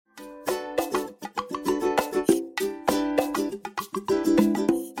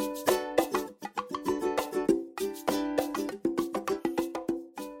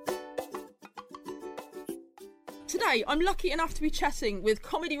Today, I'm lucky enough to be chatting with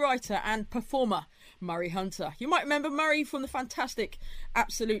comedy writer and performer Moray Hunter. You might remember Moray from the fantastic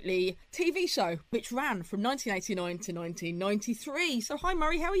Absolutely TV show, which ran from 1989 to 1993. So hi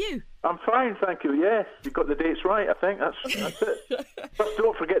Moray, how are you? I'm fine, thank you. Yes, you got the dates right, I think. That's it. But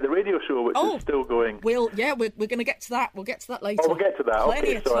don't forget the radio show, which is still going. We're going to get to that. We'll get to that later. Oh, we'll get to that.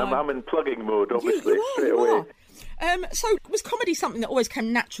 Plenty okay, so I'm in plugging mode, obviously, you straight away. So was comedy something that always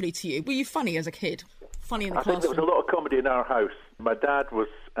came naturally to you? Were you funny as a kid? Funny in the classroom? I think there was a lot of comedy in our house. My dad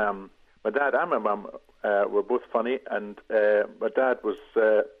and my mum were both funny, and my dad was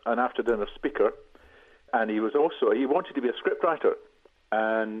an after-dinner speaker, and he wanted to be a scriptwriter,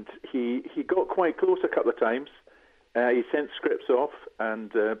 and he got quite close a couple of times. He sent scripts off,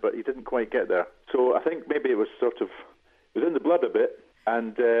 but he didn't quite get there. So I think maybe it was in the blood a bit.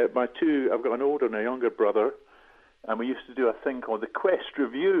 And I've got an older and a younger brother, and we used to do a thing called the Quest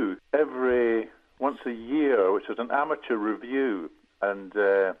Review once a year, which was an amateur review, and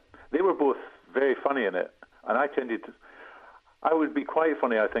they were both very funny in it. And I would be quite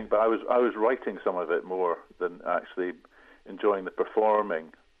funny, I think, but I was writing some of it more than actually enjoying the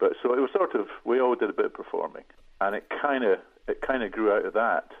performing. But so it was we all did a bit of performing, and it kind of grew out of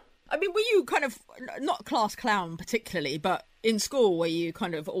that. I mean, were you kind of not a class clown particularly, but in school were you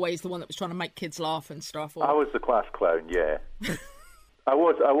kind of always the one that was trying to make kids laugh and stuff? Or... I was the class clown, yeah. I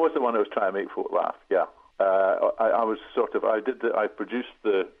was the one who was trying to make folk laugh. Yeah, I produced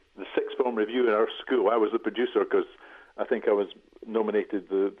the sixth form review in our school. I was the producer because I think I was nominated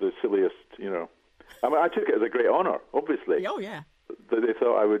the silliest. I mean, I took it as a great honour, obviously. Oh yeah. That they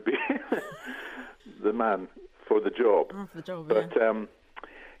thought I would be the man for the job. Oh, for the job, but yeah.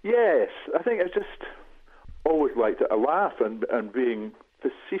 Yes, I think I just always liked a laugh and being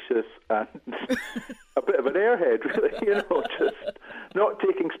facetious and a bit of an airhead, really, just not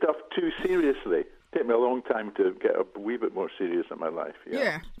taking stuff too seriously. It took me a long time to get a wee bit more serious in my life.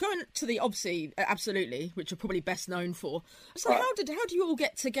 Yeah. Going to the, obviously, Absolutely, which you're probably best known for. So how do you all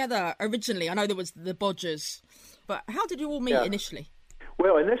get together originally? I know there was the Bodgers, but how did you all meet initially?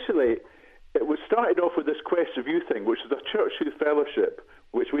 Well, initially, it was started off with this Quest Review thing, which is a church youth fellowship,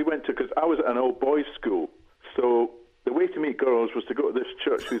 which we went to because I was at an all-boys school. So the way to meet girls was to go to this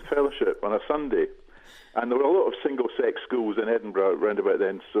church youth fellowship on a Sunday. And there were a lot of single-sex schools in Edinburgh around about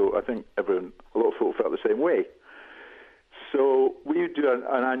then, so I think a lot of folk felt the same way. So we would do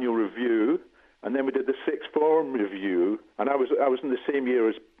an annual review, and then we did the sixth form review, and I was in the same year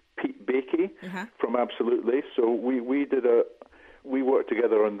as Pete Bakey from Absolutely, so we worked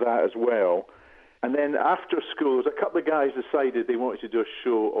together on that as well. And then after school, a couple of guys decided they wanted to do a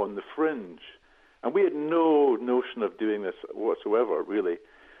show on the Fringe. And we had no notion of doing this whatsoever, really.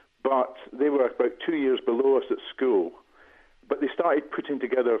 But they were about 2 years below us at school. But they started putting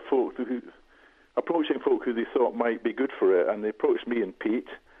together approaching folk who they thought might be good for it. And they approached me and Pete.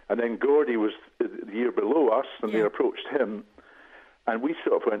 And then Gordy was the year below us, and they approached him. And we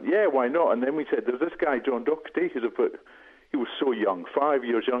sort of went, yeah, why not? And then we said, there's this guy, John Doherty, he was so young, 5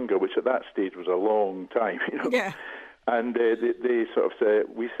 years younger, which at that stage was a long time, Yeah. And they sort of said,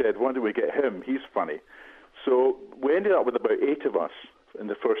 we said, why don't we get him? He's funny. So we ended up with about 8 of us in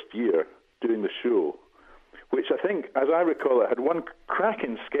the first year doing the show, which I think, as I recall it, had one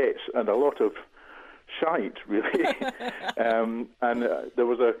cracking sketch and a lot of shite, really. And there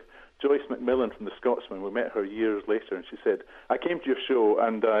was a Joyce McMillan from The Scotsman. We met her years later, and she said, I came to your show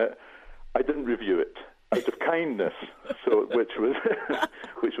and I didn't review it out of kindness, which was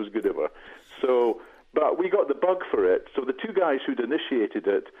good of her. So, but we got the bug for it. So the two guys who'd initiated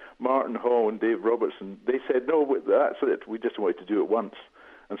it, Martin Hall and Dave Robertson, they said, no, that's it. We just wanted to do it once.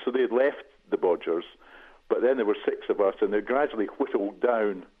 And so they had left the Bodgers, but then there were 6 of us, and they gradually whittled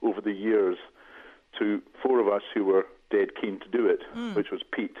down over the years to 4 of us who were dead keen to do it, which was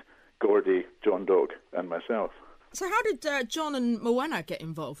Pete, Gordy, John Dog, and myself. So how did John and Moana get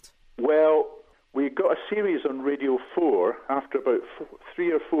involved? Well, we got a series on Radio 4 after about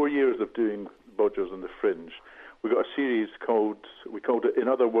 3 or 4 years of doing Bodgers on the Fringe. We got a series we called it, in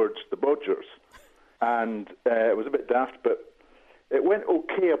other words, The Bodgers. And it was a bit daft, but it went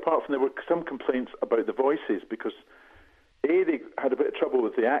okay, apart from there were some complaints about the voices, because A, they had a bit of trouble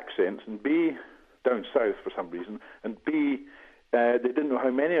with the accents, and B, down south for some reason, and B, they didn't know how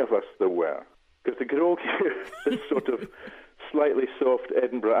many of us there were, because they could all hear this sort of slightly soft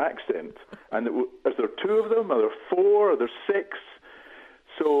Edinburgh accent. And is there 2 of them? Are there 4? Are there 6?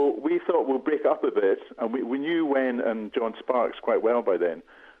 So we thought we'll break up a bit, and we knew Wen and John Sparks quite well by then.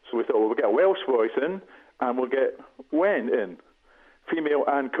 So we thought, well, we'll get a Welsh voice in, and we'll get Wen in, female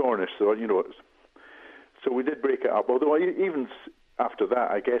and Cornish. So we did break it up. Although even after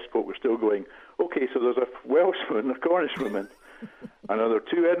that, I guess folk were still going, okay, so there's a Welshman, a Cornishwoman, and are there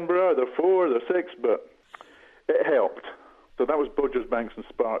 2 Edinburgh, are there 4, are there 6, but it helped. So that was Bodgers, Banks and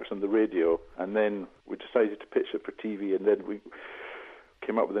Sparks on the radio, and then we decided to pitch it for TV, and then we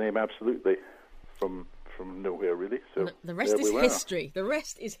came up with the name Absolutely from nowhere, really. So the rest is history. The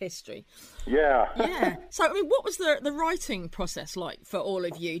rest is history. Yeah. Yeah. So, I mean, what was the writing process like for all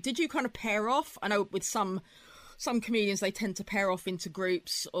of you? Did you kind of pair off? I know with some comedians, they tend to pair off into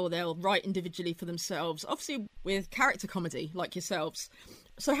groups, or they'll write individually for themselves. Obviously, with character comedy like yourselves.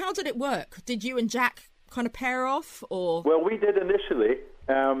 So how did it work? Did you and Jack kind of pair off, or? Well, we did initially,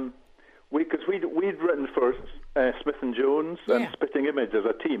 because we'd written for Smith and Jones and Spitting Image as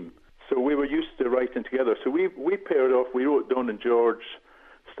a team. So we were used to writing together. So we paired off. We wrote Don and George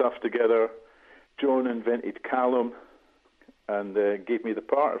stuff together. Joan invented Callum and gave me the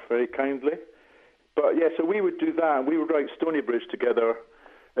part very kindly. But yeah, so we would do that, and we would write Stonybridge together.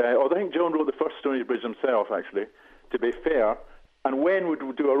 Although I think John wrote the first Stonybridge himself, actually, to be fair. And Wen would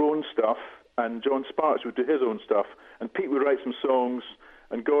do our own stuff, and John Sparks would do his own stuff, and Pete would write some songs,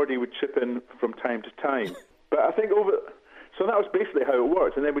 and Gordy would chip in from time to time. But I think so that was basically how it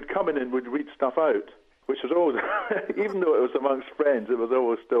worked, and then we'd come in and we'd read stuff out, which was always, even though it was amongst friends, it was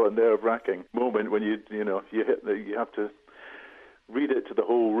always still a nerve-wracking moment when you have to read it to the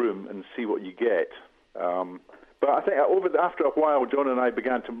whole room and see what you get. But I think after a while, John and I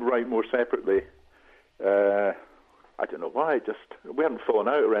began to write more separately. I don't know why, we hadn't fallen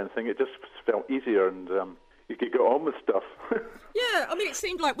out or anything, it just felt easier, and you could get on with stuff. Yeah, I mean, it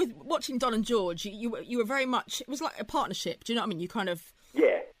seemed like with watching Don and George, you were very much, it was like a partnership, do you know what I mean? You kind of,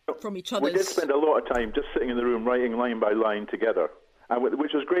 from each other's... We did spend a lot of time just sitting in the room writing line by line together, and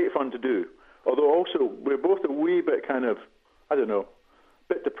which was great fun to do. Although also, we're both a wee bit kind of, I don't know,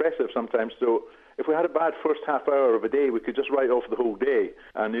 a bit depressive sometimes, so if we had a bad first half hour of a day, we could just write off the whole day,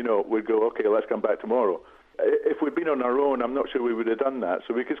 and, we'd go, okay, let's come back tomorrow. If we'd been on our own, I'm not sure we would have done that.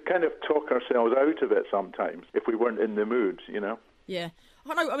 So we could kind of talk ourselves out of it sometimes if we weren't in the mood, Yeah.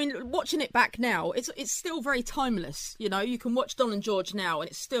 I know, I mean, watching it back now, it's still very timeless, You can watch Don and George now and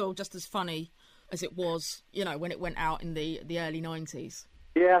it's still just as funny as it was, when it went out in the early 90s.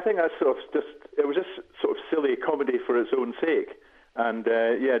 Yeah, I think that's it was just sort of silly comedy for its own sake. And,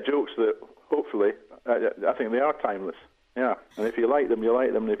 jokes that hopefully, I think they are timeless. Yeah. And if you like them, you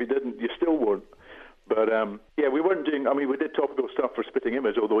like them. And if you didn't, you still won't. But, we weren't doing, we did topical stuff for Spitting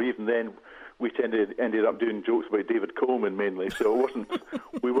Image, although even then we ended up doing jokes about David Coleman mainly, so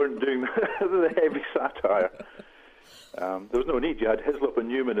we weren't doing the heavy satire. There was no need. You had Hislop and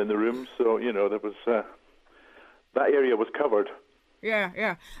Newman in the room, so, there was, that area was covered. Yeah,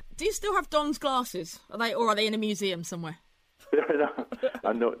 yeah. Do you still have Don's glasses? Are they in a museum somewhere?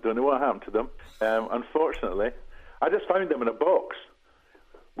 I don't know what happened to them. Unfortunately, I just found them in a box.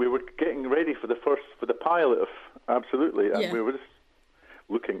 We were getting ready for the pilot of Absolutely, and we were just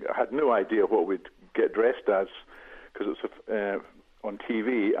looking. I had no idea what we'd get dressed as because it's on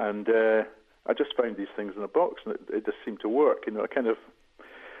TV, and I just found these things in a box, and it just seemed to work. A kind of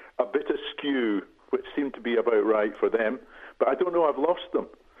a bit askew, which seemed to be about right for them, but I don't know. I've lost them.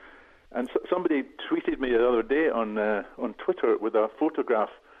 And somebody tweeted me the other day on Twitter with a photograph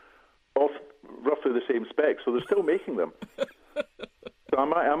of roughly the same specs, so they're still making them. So I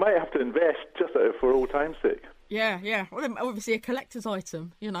might have to invest just for old time's sake. Yeah, yeah. Well, obviously a collector's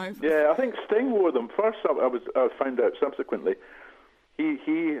item, Yeah, I think Sting wore them first. I found out subsequently.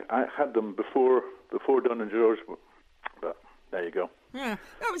 He had them before Don and George, but there you go. Yeah,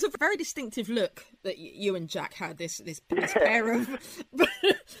 that was a very distinctive look that you and Jack had. This pair of.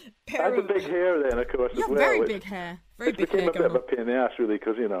 I had the big hair then, of course, as well. Very big hair. Very big hair. It became a bit of a pain in the ass, really,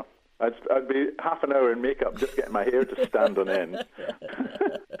 because I'd be half an hour in makeup just getting my hair to stand on end.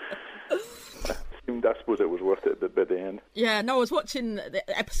 I suppose it was worth it by the end. Yeah, no, I was watching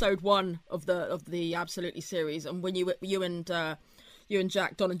episode 1 of the Absolutely series, and when you and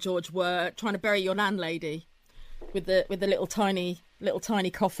Jack, Don and George were trying to bury your landlady with the little tiny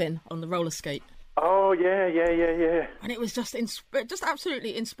coffin on the roller skate. Oh yeah. And it was just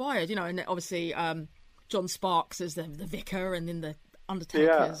absolutely inspired, and obviously John Sparks as the vicar, and then the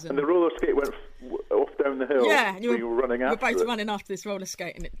Undertakers. Yeah, and the roller skate went off down the hill. Yeah, and you were running after it. We're both running after this roller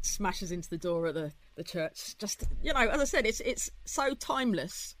skate, and it smashes into the door of the church. Just, as I said, it's so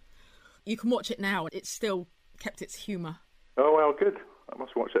timeless. You can watch it now. It's still kept its humour. Oh, well, good. I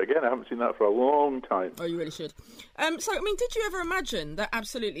must watch it again. I haven't seen that for a long time. Oh, you really should. Did you ever imagine that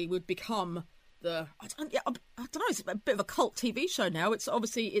Absolutely would become I don't know, it's a bit of a cult TV show now. It's on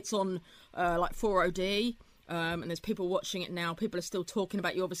like 4OD. And there's people watching it now. People are still talking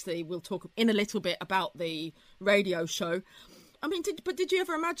about you. Obviously, we'll talk in a little bit about the radio show. I mean, did you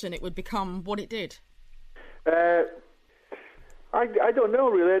ever imagine it would become what it did? I don't know,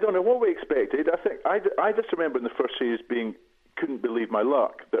 really. I don't know what we expected. I think I just remember in the first series couldn't believe my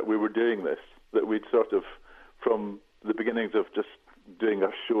luck that we were doing this, that we'd sort of, from the beginnings of just doing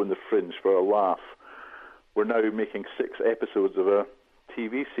a show in the Fringe for a laugh, we're now making 6 episodes of a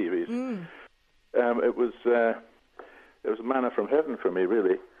TV series. It was manna from heaven for me,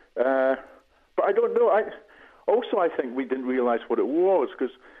 really. But I don't know. I think we didn't realise what it was,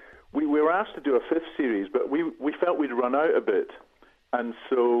 because we were asked to do a 5th series, but we felt we'd run out a bit, and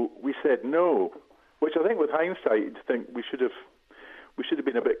so we said no. Which I think, with hindsight, you'd think we should have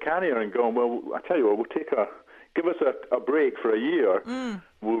been a bit cannier and gone, well, I tell you what, give us a break for a year.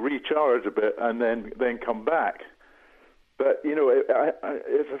 We'll recharge a bit and then come back. But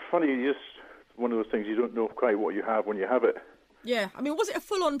it's funny. One of those things, you don't know quite what you have when you have it. Yeah, I mean, was it a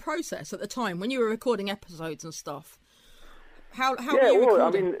full-on process at the time when you were recording episodes and stuff? How were you recording?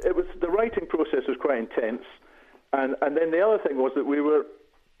 I mean, the writing process was quite intense, and then the other thing was that we were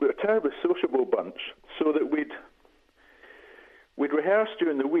a terribly sociable bunch, so that we'd rehearse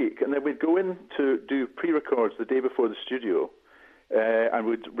during the week, and then we'd go in to do pre-records the day before the studio, and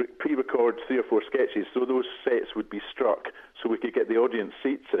we'd pre-record 3 or 4 sketches, so those sets would be struck, so we could get the audience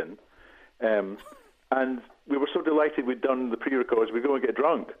seats in. And we were so delighted we'd done the pre-records, we'd go and get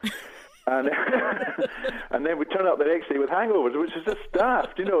drunk. And and then we'd turn up the next day with hangovers, which is just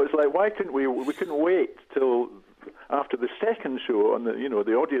daft. It's like, why couldn't we couldn't wait till after the second show on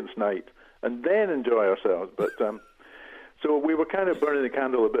the audience night and then enjoy ourselves. But so we were kind of burning the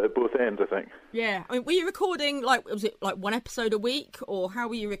candle a bit at both ends, I think. Yeah. I mean, were you recording, was it like 1 episode a week, or how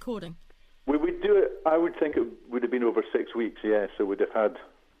were you recording? We would do it, I would think it would have been over 6 weeks, yeah. So we'd have had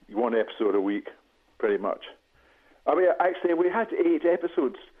 1 episode a week, pretty much. I mean, actually, we had 8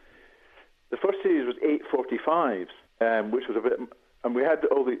 episodes. The first series was 8 45s, which was a bit... And we had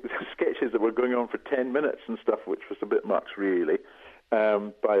all the sketches that were going on for 10 minutes and stuff, which was a bit much, really,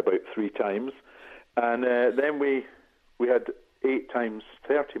 by about 3 times. And then we had 8 times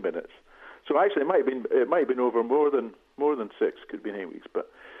 30 minutes. So actually, it might have been over more than 6. Could have been 8 weeks,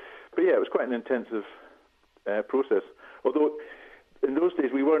 but yeah, it was quite an intensive process. Although in those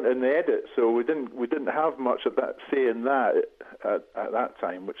days we weren't in the edit, so we didn't have much of that say in that at that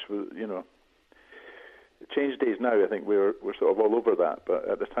time, which was It changed days now. I think we're sort of all over that, but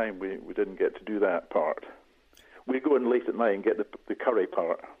at the time we didn't get to do that part. We'd go in late at night and get the curry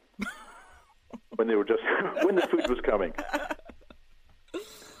part when the food was coming.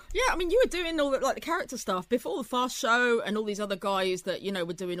 Yeah, I mean, you were doing all the character stuff before the Fast Show, and all these other guys that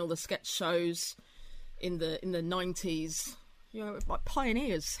were doing all the sketch shows in the 90s. Like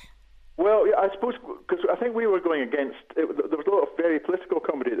pioneers. Well, yeah, I suppose because I think we were going against. There was a lot of very political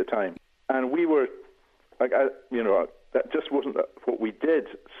comedy at the time, and we were. That just wasn't what we did.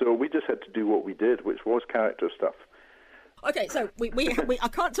 So we just had to do what we did, which was character stuff. Okay, so we I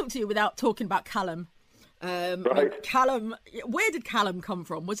can't talk to you without talking about Callum. Right. I mean, Callum, where did Callum come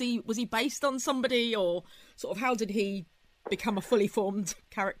from? Was he based on somebody, or sort of how did he become a fully formed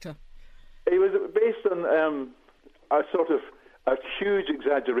character? He was based on a sort of a huge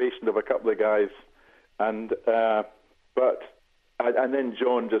exaggeration of a couple of guys, and then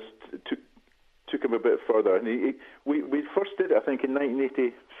John just took him a bit further, and we first did it, I think, in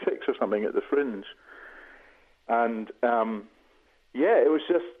 1986 or something at the Fringe, and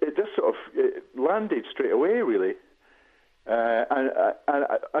it just sort of landed straight away, really, and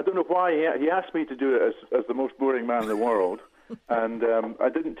I don't know why he asked me to do it as the most boring man in the world, and I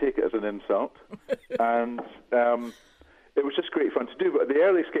didn't take it as an insult, and it was just great fun to do. But the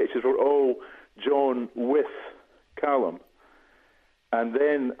early sketches were all John with Callum, and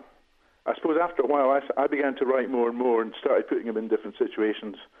then I suppose after a while I began to write more and more and started putting him in different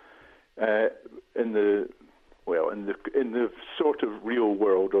situations in the sort of real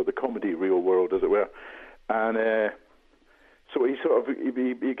world, or the comedy real world, as it were. And so he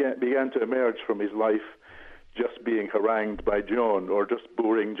began to emerge from his life just being harangued by John, or just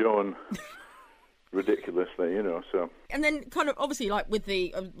boring John ridiculously, so. And then kind of obviously, like with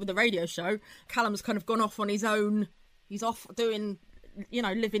the radio show, Callum's kind of gone off on his own. He's off doing,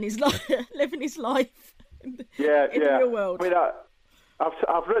 living his life in the real world. I mean,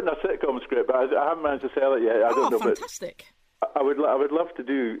 I've written a sitcom script, but I haven't managed to sell it yet. I don't know, fantastic! But I would love to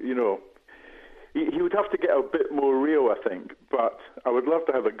do. He would have to get a bit more real, I think. But I would love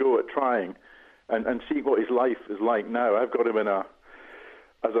to have a go at trying, and see what his life is like now. I've got him in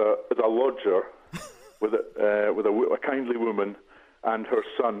as a lodger with a kindly woman and her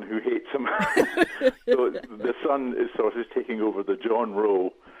son who hates him. So the son is sort of taking over the John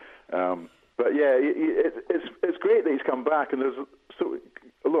role. But But yeah, it's great that he's come back, and there's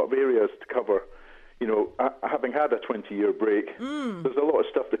a lot of areas to cover. You know, having had a 20-year break, there's a lot of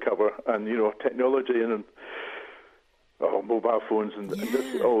stuff to cover, and you know, technology and mobile phones and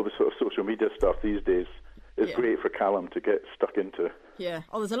all the sort of social media stuff these days is great for Callum to get stuck into. Yeah.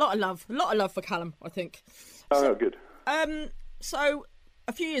 Oh, there's a lot of love for Callum, I think. Oh, good. So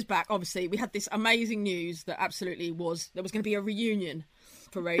a few years back, obviously, we had this amazing news that there was going to be a reunion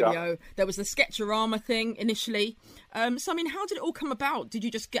for radio. Yeah. There was the Sketchorama thing initially. So, I mean, how did it all come about? Did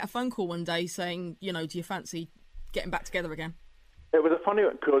you just get a phone call one day saying, you know, do you fancy getting back together again? It was a funny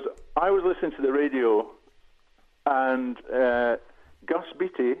one because I was listening to the radio and Gus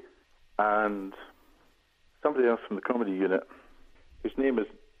Beattie and somebody else from the comedy unit, whose name is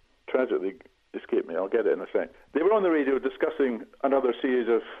tragically escaped me, I'll get it in a sec. They were on the radio discussing another series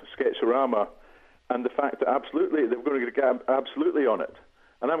of Sketchorama and the fact that absolutely they were going to get absolutely on it.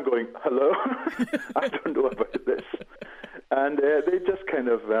 And I'm going, hello? I don't know about this. And they just kind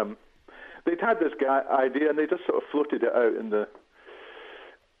of, they'd had this idea and they just sort of floated it out in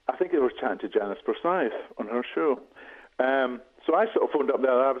I think they were chatting to Janice Forsyth on her show. So I sort of phoned up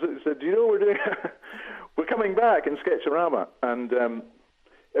there and said, do you know what we're doing? We're coming back in Sketchorama. And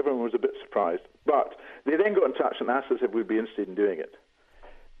everyone was a bit surprised. But they then got in touch and asked us if we'd be interested in doing it.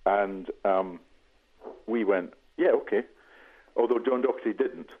 And we went, yeah, okay. Although John Doherty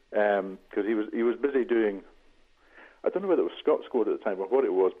didn't, because he was busy doing, I don't know whether it was Scott Squad at the time or what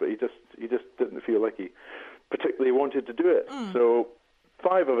it was, but he just didn't feel like he particularly wanted to do it. So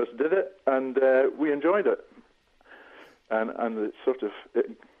 5 of us did it, and we enjoyed it. And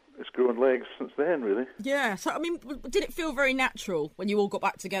it's grown legs since then, really. Yeah. So, I mean, did it feel very natural when you all got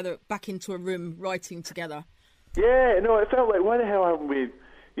back into a room writing together? Yeah, no, it felt like, why the hell haven't we,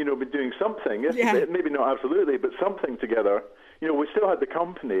 you know, been doing something? Yeah. Maybe not absolutely, but something together. You know, we still had the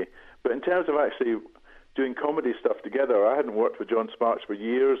company, but in terms of actually doing comedy stuff together, I hadn't worked with John Sparks for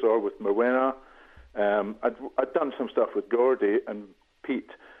years or with Morwenna. I'd done some stuff with Gordy and Pete,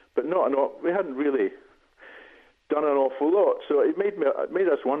 but we hadn't really done an awful lot. So it made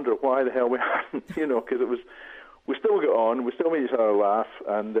us wonder why the hell we hadn't, you know, because we still got on, we still made each other laugh,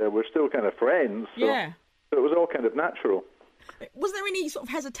 and we're still kind of friends. So, yeah. So it was all kind of natural. Was there any sort of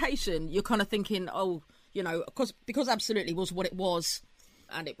hesitation? You're kind of thinking, oh, you know, because Absolutely was what it was,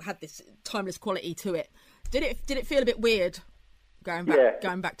 and it had this timeless quality to it. Did it feel a bit weird going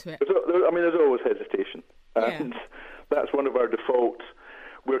back to it? I mean, there's always hesitation, and that's one of our defaults.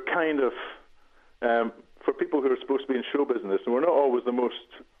 We're kind of for people who are supposed to be in show business, and we're not always the most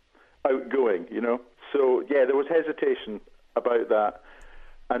outgoing, you know. So yeah, there was hesitation about that,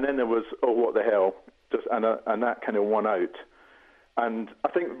 and then there was, oh, what the hell, and that kind of won out. And I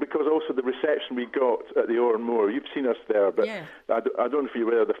think because also the reception we got at the Oran Moor, you've seen us there, but I don't know if you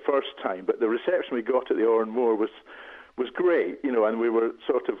were there the first time, but the reception we got at the Oran Moor was great, you know, and we were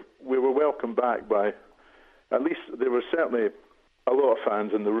welcomed back by, at least there were certainly a lot of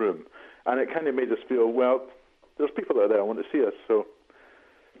fans in the room, and it kind of made us feel, well, there's people out there who want to see us, so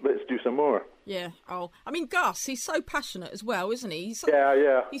let's do some more. Yeah. Oh, I mean, Gus, he's so passionate as well, isn't he?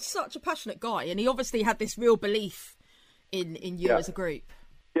 He's such a passionate guy, and he obviously had this real belief in you as a group.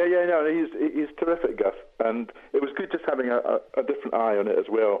 Yeah, no, he's terrific, Gus, and it was good just having a different eye on it as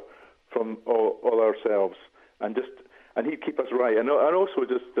well from all ourselves, and he'd keep us right, and also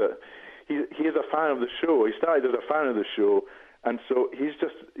just he is a fan of the show. He started as a fan of the show, and so he's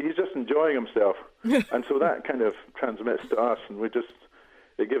just enjoying himself, and so that kind of transmits to us, and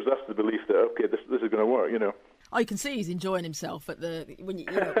it gives us the belief that okay, this is going to work, you know. Oh, you can see he's enjoying himself at the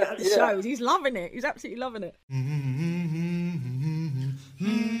shows. He's loving it. He's absolutely loving it.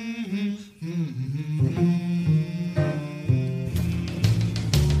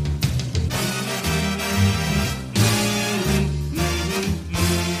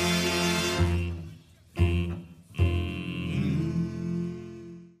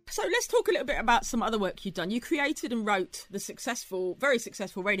 So let's talk a little bit about some other work you've done. You created and wrote the very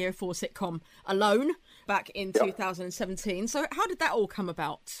successful Radio 4 sitcom Alone back in 2017. So how did that all come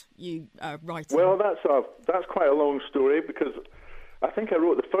about, you writing? Well, that's quite a long story, because I think I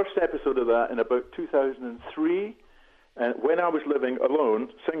wrote the first episode of that in about 2003, when I was living alone,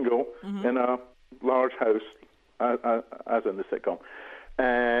 single, in a large house, as in the sitcom.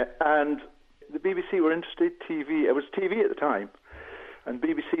 And the BBC were interested, it was TV at the time, and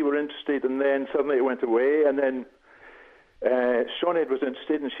BBC were interested, and then suddenly it went away, and then Sinead was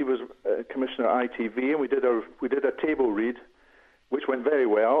interested, and she was commissioner at ITV, and we did a table read, which went very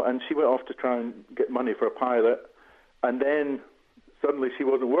well, and she went off to try and get money for a pilot, and then suddenly she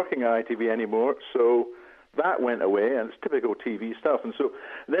wasn't working at ITV anymore, so that went away, and it's typical TV stuff. And so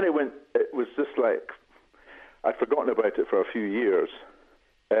then it was just like, I'd forgotten about it for a few years.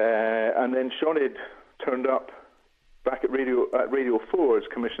 And then Sinead turned up back at Radio 4 as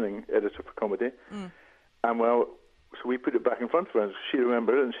commissioning editor for comedy. And well, so we put it back in front of her, and she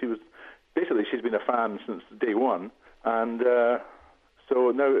remembered it, and she's been a fan since day one. And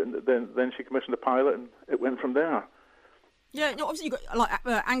so now, then she commissioned a pilot, and it went from there. Yeah, obviously you've got like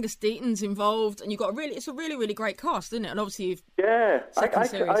Angus Deaton's involved, and you've got it's a really, really great cast, isn't it? And obviously you've I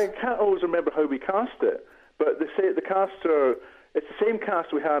can't always remember how we cast it, but they say the cast it's the same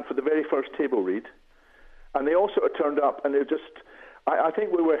cast we had for the very first table read, and they all sort of turned up, and I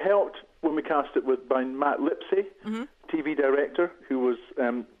think we were helped when we cast it by Matt Lipsey, TV director, who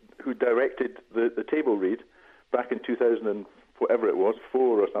directed the table read back in 2000 and whatever it was,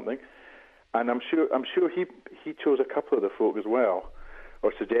 4 or something. And I'm sure he chose a couple of the folk as well,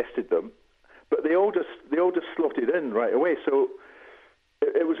 or suggested them, but they all just slotted in right away. So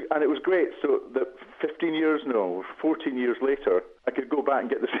it was great. So that 14 years later, I could go back and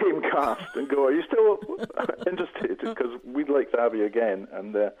get the same cast and go, "Are you still interested? Because we'd like to have you again."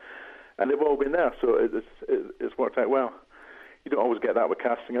 And they've all been there, so it's worked out well. You don't always get that with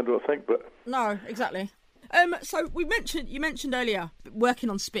casting, I don't think, but no, exactly. So you mentioned earlier working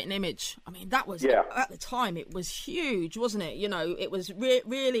on Spit and Image. I mean, that was at the time it was huge, wasn't it? You know, it was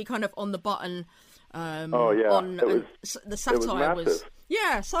really kind of on the button. The satire was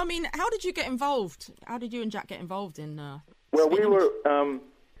So I mean, how did you get involved? How did you and Jack get involved in? Well, we were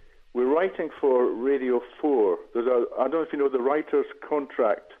writing for Radio 4. I don't know if you know the writers'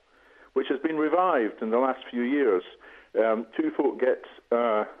 contract, which has been revived in the last few years. Two folk get.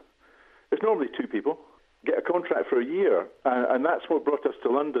 It's normally two people. Get a contract for a year, and that's what brought us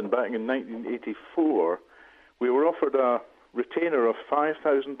to London back in 1984. We were offered a retainer of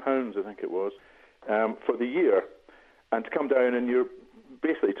 £5,000, I think it was, for the year, and to come down and you're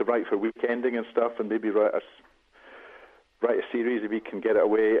basically to write for weekending and stuff, and maybe write a series if you can get it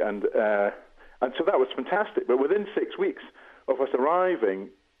away, and so that was fantastic. But within 6 weeks of us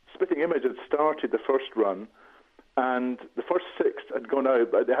arriving, Spitting Image had started the first run, and the first 6 had gone out,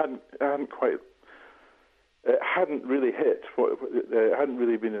 but they hadn't quite. It hadn't really hit. It hadn't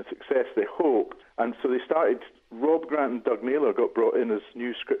really been a success they hoped. And so they started, Rob Grant and Doug Naylor got brought in as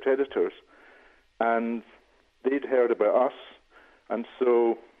new script editors. And they'd heard about us. And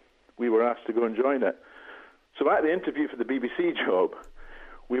so we were asked to go and join it. So at the interview for the BBC job,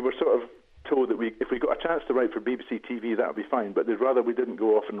 we were sort of told that if we got a chance to write for BBC TV, that would be fine. But they'd rather we didn't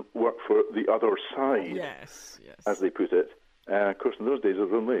go off and work for the other side, as they put it. Of course, in those days, it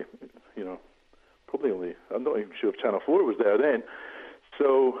was only, probably only, I'm not even sure if Channel 4 was there then.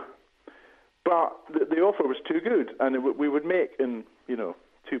 So, but the offer was too good, and we would make in, 2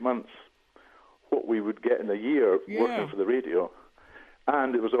 months what we would get in a year working for the radio.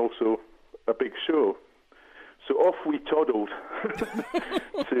 And it was also a big show. So off we toddled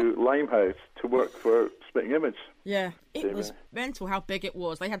to Limehouse to work for Spitting Image. Yeah, it was mental how big it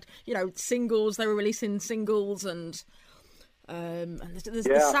was. They had, singles, they were releasing singles, and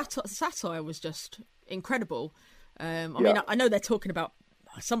the satire was just incredible. I mean, I know they're talking about,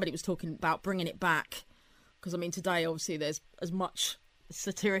 somebody was talking about bringing it back, because I mean today obviously there's as much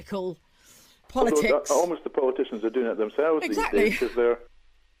satirical politics. Although, almost the politicians are doing it themselves these days, because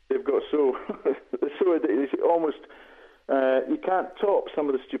they've got so it's almost you can't top some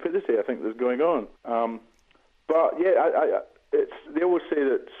of the stupidity I think that's going on. But yeah, they always say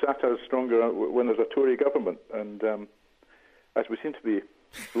that satire is stronger when there's a Tory government, and as we seem to be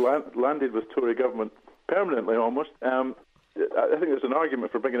landed with Tory government permanently almost, I think there's an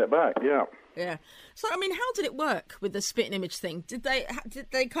argument for bringing it back. Yeah. So I mean, how did it work with the Spitting Image thing? Did they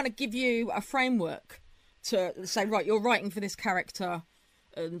kind of give you a framework to say, right, you're writing for this character?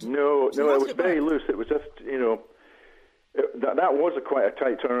 And no, it was very loose. It was just, that was quite a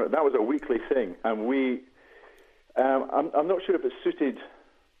tight turnaround. That was a weekly thing, and we, I'm not sure if it suited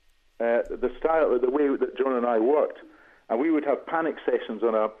the style, the way that John and I worked, and we would have panic sessions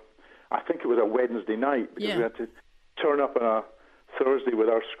on I think it was a Wednesday night, because we had to turn up on a Thursday with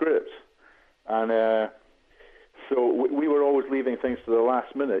our scripts, and so we were always leaving things to the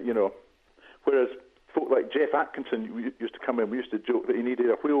last minute, whereas folk like Jeff Atkinson used to come in. We used to joke that he needed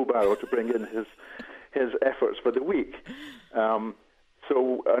a wheelbarrow to bring in his efforts for the week. So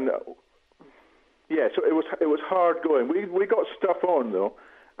it was hard going. We got stuff on though,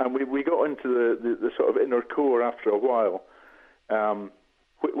 and we got into the sort of inner core after a while,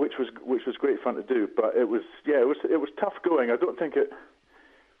 which was great fun to do. But it was tough going. I don't think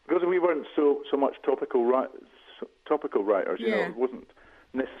because we weren't so much topical writers. It wasn't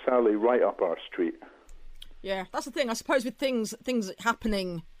necessarily right up our street. Yeah, that's the thing. I suppose with things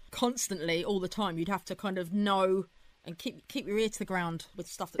happening constantly all the time, you'd have to kind of know and keep your ear to the ground with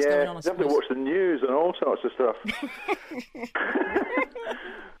stuff that's going on. I you have to watch the news and all sorts of stuff.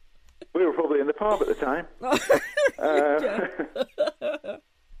 We were probably in the pub at the time.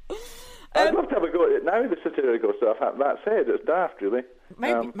 I'd love to have a go at it now, the satirical stuff. That said, it's daft, really.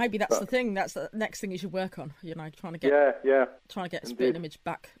 Maybe that's the thing. That's the next thing you should work on. You know, trying to get Indeed. Spitting Image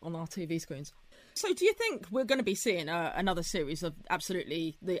back on our TV screens. So, do you think we're going to be seeing another series of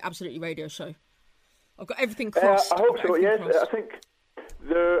the Absolutely Radio Show? I've got everything crossed. I hope so. Yes, crossed. I think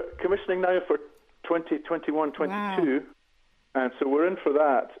they're commissioning now for 2021, 22, Wow. and so we're in for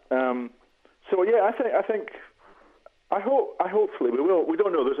that. Hopefully we will. We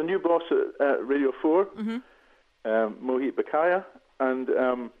don't know. There's a new boss at Radio 4, Mohit Bakaya, and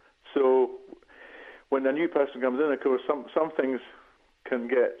so when a new person comes in, of course, some things can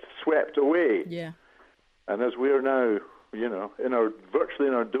get swept away. Yeah. And as we are now, virtually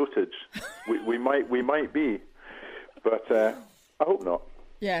in our dotage, we might be, but I hope not.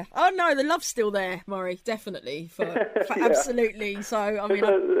 Yeah. Oh no, the love's still there, Moray. Definitely for Yeah. Absolutely. So I mean, it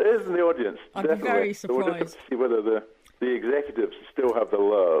is in the audience. I'm definitely. very So we'll just have surprised. to see whether the executives still have the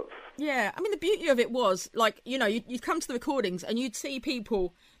love. Yeah, I mean, the beauty of it was, like, you'd come to the recordings and you'd see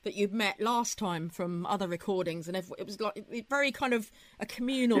people that you'd met last time from other recordings, and it was like very kind of a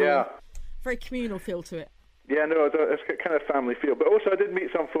communal, very communal feel to it. Yeah, no, it's got kind of family feel. But also, I did meet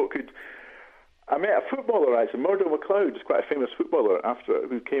some folk I met a footballer, actually, Murdo MacLeod, who's quite a famous footballer,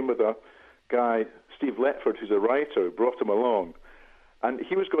 who came with a guy, Steve Letford, who's a writer, who brought him along. And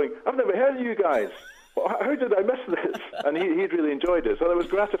he was going, I've never heard of you guys. How did I miss this? And he'd really enjoyed it. So it was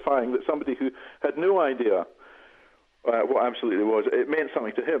gratifying that somebody who had no idea what Absolutely was, it meant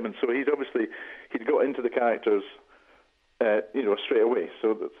something to him. And so he'd got into the characters, straight away.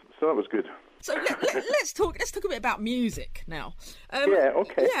 So that was good. So let's talk a bit about music now.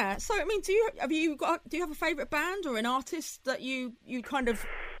 Okay. Yeah. So I mean, do you have a favourite band or an artist that you kind of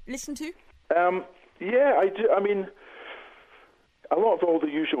listen to? Yeah, I do. I mean, a lot of all the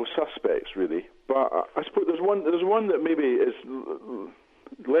usual suspects, really. But I suppose there's one that maybe is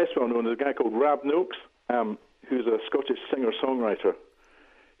less well known. There's a guy called Rab Noakes, who's a Scottish singer-songwriter,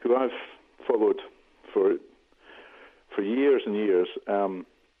 who I've followed for years and years.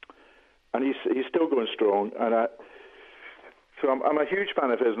 And he's still going strong, and so I'm a huge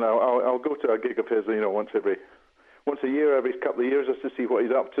fan of his now. I'll go to a gig of his, once a year, every couple of years, just to see what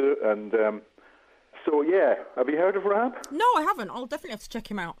he's up to. And so yeah, have you heard of Rab? No, I haven't. I'll definitely have to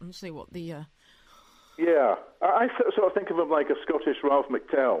check him out and see what the. Yeah, I sort of think of him like a Scottish Ralph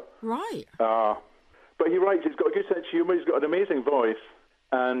McTell. Right. But he writes. He's got a good sense of humour. He's got an amazing voice,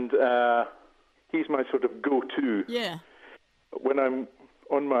 and he's my sort of go-to. Yeah. When I'm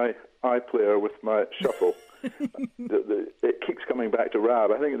on my iPlayer with my shuffle, it keeps coming back to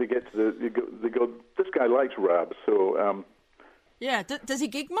Rab. I think they get to they go, this guy likes Rab, so. Yeah. Does he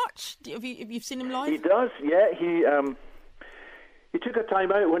gig much? Have you seen him live? He does. Yeah. He took a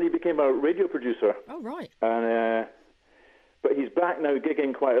time out when he became a radio producer. Oh right. And but he's back now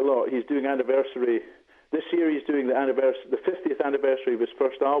gigging quite a lot. He's doing anniversary. This year he's doing the 50th anniversary of his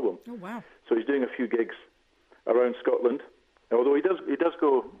first album. Oh wow. So he's doing a few gigs around Scotland. Although he does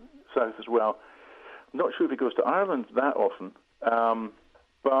go south as well. I'm not sure if he goes to Ireland that often.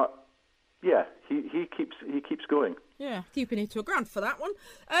 But yeah, he keeps going. Yeah, keeping it to a ground for that one.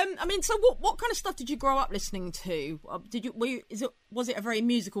 I mean, so what kind of stuff did you grow up listening to? Was it a very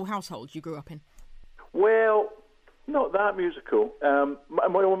musical household you grew up in? Well, not that musical.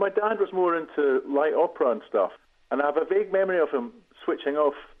 My dad was more into light opera and stuff, and I have a vague memory of him switching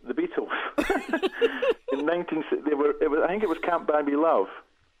off the Beatles. In I think it was Can't Buy Me Love,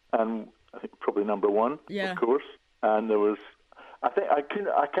 and I think probably number one, of course. And there was, I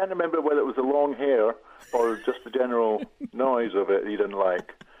can't remember whether it was the long hair or just the general noise of it he didn't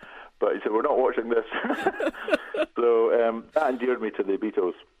like. But he said, we're not watching this. So that endeared me to the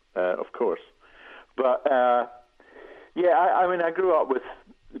Beatles, of course. But I grew up with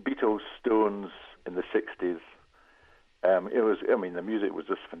the Beatles, Stones in the 60s. The music was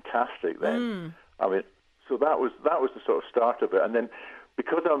just fantastic then. So that was the sort of start of it. And then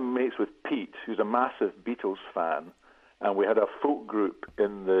because I'm mates with Pete, who's a massive Beatles fan, and we had a folk group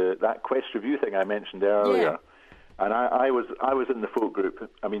in that Quest Review thing I mentioned earlier. Yeah. And I was in the folk group.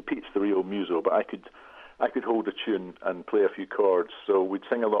 I mean, Pete's the real muso, but I could hold a tune and play a few chords. So we'd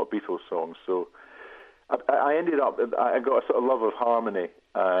sing a lot of Beatles songs. So I ended up, I got a sort of love of harmony,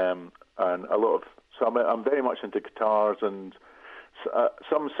 and a lot of. So I'm very much into guitars and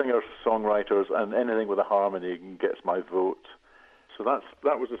some singer-songwriters, and anything with a harmony gets my vote. So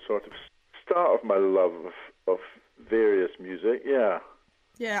that was the sort of start of my love of various music, yeah.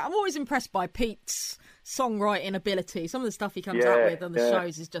 Yeah, I'm always impressed by Pete's songwriting ability. Some of the stuff he comes out with on the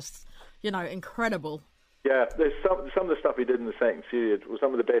shows is just, incredible. Yeah, there's some of the stuff he did in the second series was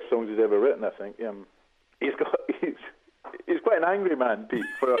some of the best songs he's ever written, I think. He's quite an angry man, Pete.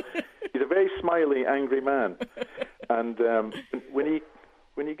 He's a very smiley, angry man. And when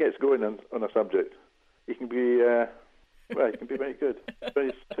he gets going on a subject, he can be very good,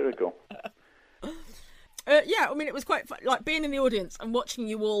 very satirical. Yeah, I mean, it was quite fun, like being in the audience and watching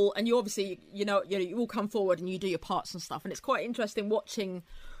you all, and you obviously, you all come forward and you do your parts and stuff, and it's quite interesting watching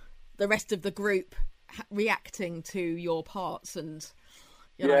the rest of the group reacting to your parts and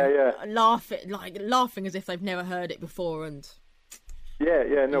laughing as if they've never heard it before. And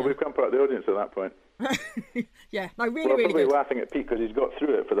we've come part of the audience at that point. Yeah, no, really, we're really probably good. laughing at Pete because he's got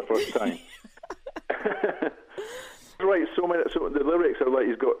through it for the first time. Right, so the lyrics are like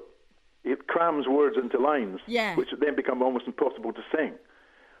he crams words into lines, which then become almost impossible to sing.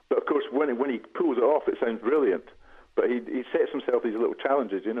 But of course, when he pulls it off, it sounds brilliant. But he sets himself these little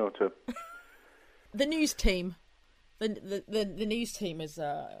challenges, to. The news team, the news team is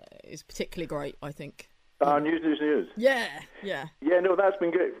particularly great, I think. News. Yeah. Yeah, no, that's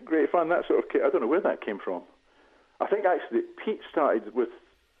been great fun. That sort of, I don't know where that came from. I think actually Pete started with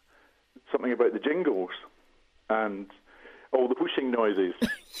something about the jingles and all the whooshing noises.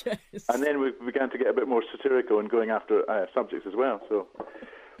 Yes. And then we began to get a bit more satirical and going after subjects as well. So,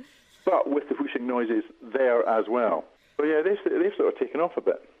 but with the whooshing noises there as well. So yeah, they've sort of taken off a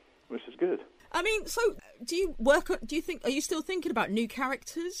bit, which is good. I mean, so are you still thinking about new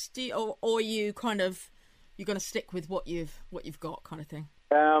characters? Or are you kind of, you're going to stick with what you've got kind of thing?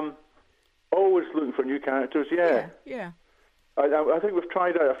 Always looking for new characters, yeah. Yeah. I think we've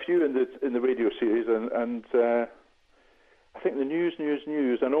tried out a few in the radio series, and I think the news,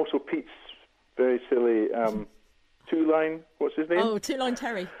 and also Pete's very silly two-line. What's his name? Oh, Two-Line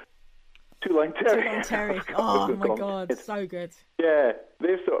Terry. Two-Line Terry. Two-Line Terry. Oh my God, so good. Yeah,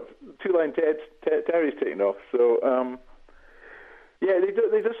 they've sort of Two-Line Terry's taken off. So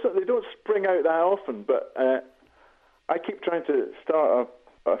they don't spring out that often. But I keep trying to start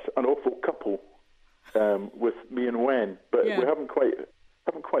an awful couple with me and Wen, but we haven't quite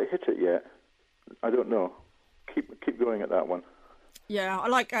hit it yet. I don't know. Keep going at that one. Yeah, I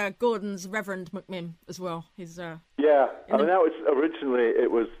like Gordon's Reverend McMinn as well. He's that was originally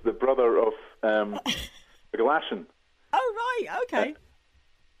it was the brother of Galashan. Oh right, okay.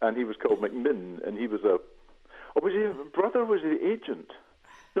 And he was called McMinn, and he was was he a brother? Was he the agent?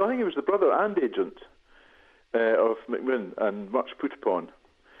 No, I think he was the brother and agent of McMinn, and much put upon.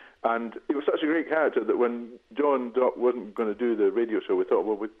 And he was such a great character that when John Doc wasn't going to do the radio show, we thought,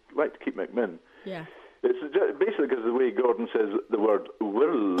 well, we'd like to keep McMinn. Yeah. It's just basically because of the way Gordon says the word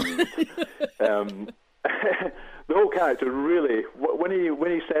world. The whole character really, when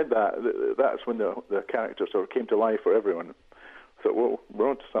he said that, that's when the character sort of came to life for everyone. So, well, we're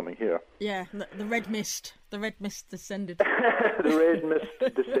on to something here. Yeah, the red mist descended. The red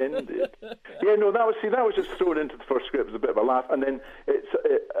mist descended. Yeah, no, that was just thrown into the first script as a bit of a laugh, and then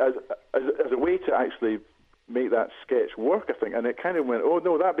as a way to actually make that sketch work, I think, and it kind of went, oh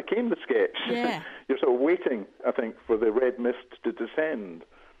no, that became the sketch. Yeah. You're sort of waiting, I think, for the red mist to descend,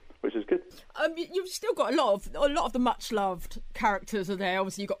 which is good. You've still got a lot of the much loved characters are there.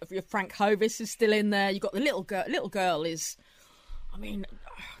 Obviously, you've got Frank Hovis is still in there. You've got the little girl. Little girl is, I mean,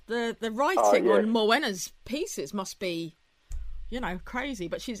 the writing on Mowena's pieces must be, crazy.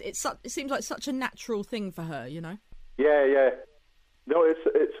 But it seems like such a natural thing for her, Yeah. No,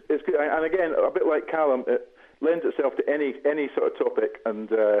 it's good, and again, a bit like Callum, it lends itself to any sort of topic, and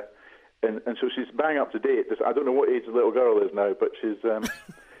so she's bang up to date. I don't know what age the little girl is now, but she's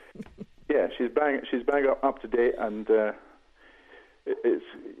she's bang up to date, and it's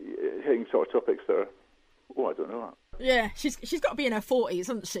hitting sort of topics that are, I don't know. Yeah, she's got to be in her 40s,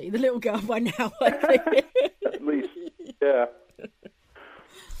 hasn't she? The little girl by now, I think. At least, yeah.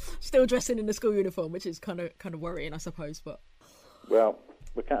 Still dressing in the school uniform, which is kind of worrying, I suppose, but. Well,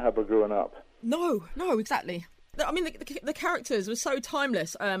 we can't have her growing up. No, exactly. I mean, the characters were so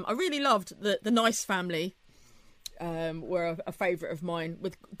timeless. I really loved the Nice family. Were a favourite of mine,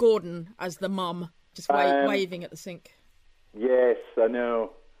 with Gordon as the mum, just waving at the sink. Yes, I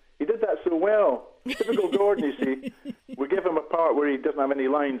know. He did that so well. Typical Gordon, you see. We give him a part where he doesn't have any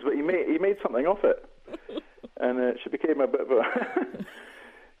lines, but he made something of it, and she became a bit of a.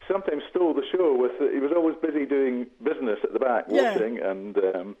 Sometimes stole the show he was always busy doing business at the back, watching and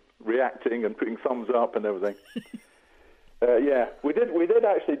reacting and putting thumbs up and everything. We did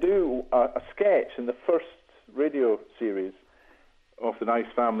actually do a sketch in the first radio series of the Nice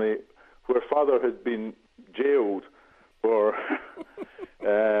family where father had been jailed for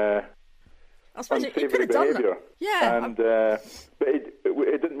unsavoury behaviour. Yeah. And but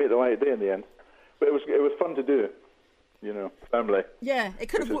it didn't make the light of day in the end. But it was fun to do. Family. Yeah, it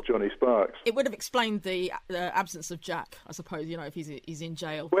could have. Johnny Sparks. It would have explained the absence of Jack, I suppose. If he's in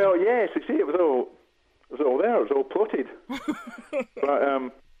jail. Well, yes. You see, it was all there. It was all plotted. But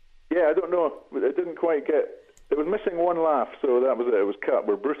I don't know. It didn't quite get. It was missing one laugh, so that was it. It was cut.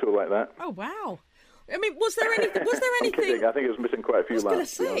 We're brutal like that. Oh wow. I mean, was there anything? I'm kidding. I think it was missing quite a few laughs. I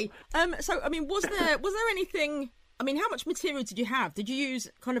was going to say. So, I mean, was there anything? I mean, how much material did you have? Did you use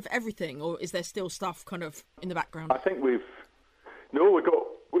kind of everything, or is there still stuff kind of in the background? I think we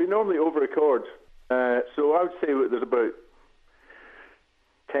normally over-record, so I would say there's about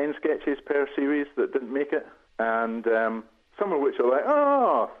 10 sketches per series that didn't make it, and some of which are like,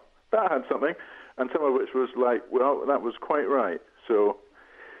 oh, that had something, and some of which was like, well, that was quite right. So,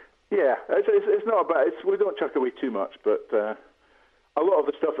 yeah, it's not bad. We don't chuck away too much, but a lot of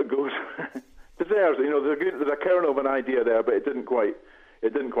the stuff that goes deserves. There's a kernel of an idea there, but it didn't quite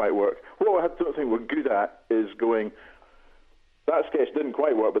work. What I don't think we're good at is going, that sketch didn't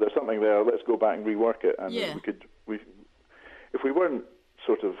quite work, but there's something there. Let's go back and rework it. And if we weren't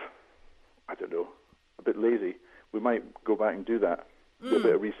sort of, I don't know, a bit lazy, we might go back and do that. Do a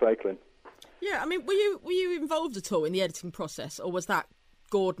bit of recycling. Yeah, I mean, were you involved at all in the editing process, or was that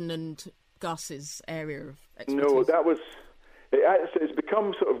Gordon and Gus's area of expertise? No, that was. It's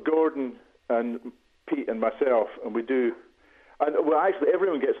become sort of Gordon and Pete and myself, and we do. And well, actually,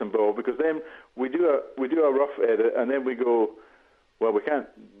 everyone gets involved, because then we do a rough edit, and then we go, well, we can't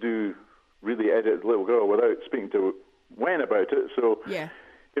really edit the little girl without speaking to Wen about it. So, yeah.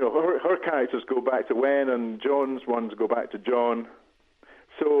 Her characters go back to Wen, and John's ones go back to John.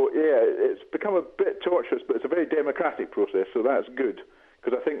 So, yeah, it's become a bit torturous, but it's a very democratic process, so that's good.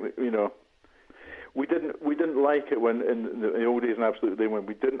 Because I think that, we didn't like it when in the old days and Absolute Day when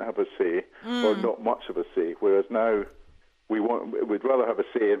we didn't have a say or not much of a say, whereas now we'd rather have a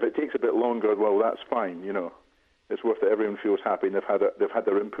say. If it takes a bit longer, well, that's fine. It's worth it. Everyone feels happy, and they've had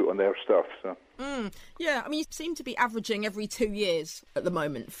their input on their stuff. So yeah, I mean, you seem to be averaging every 2 years at the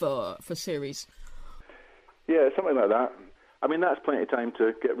moment for series. Yeah, something like that. I mean, that's plenty of time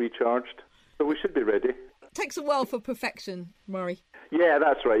to get recharged, so we should be ready. It takes a while for perfection, Murray. Yeah,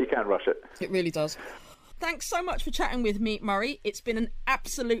 that's right. You can't rush it. It really does. Thanks so much for chatting with me, Murray. It's been an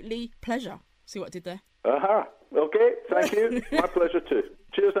absolutely pleasure. See what I did there? Okay, thank you. My pleasure too.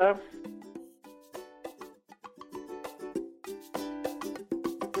 Cheers now.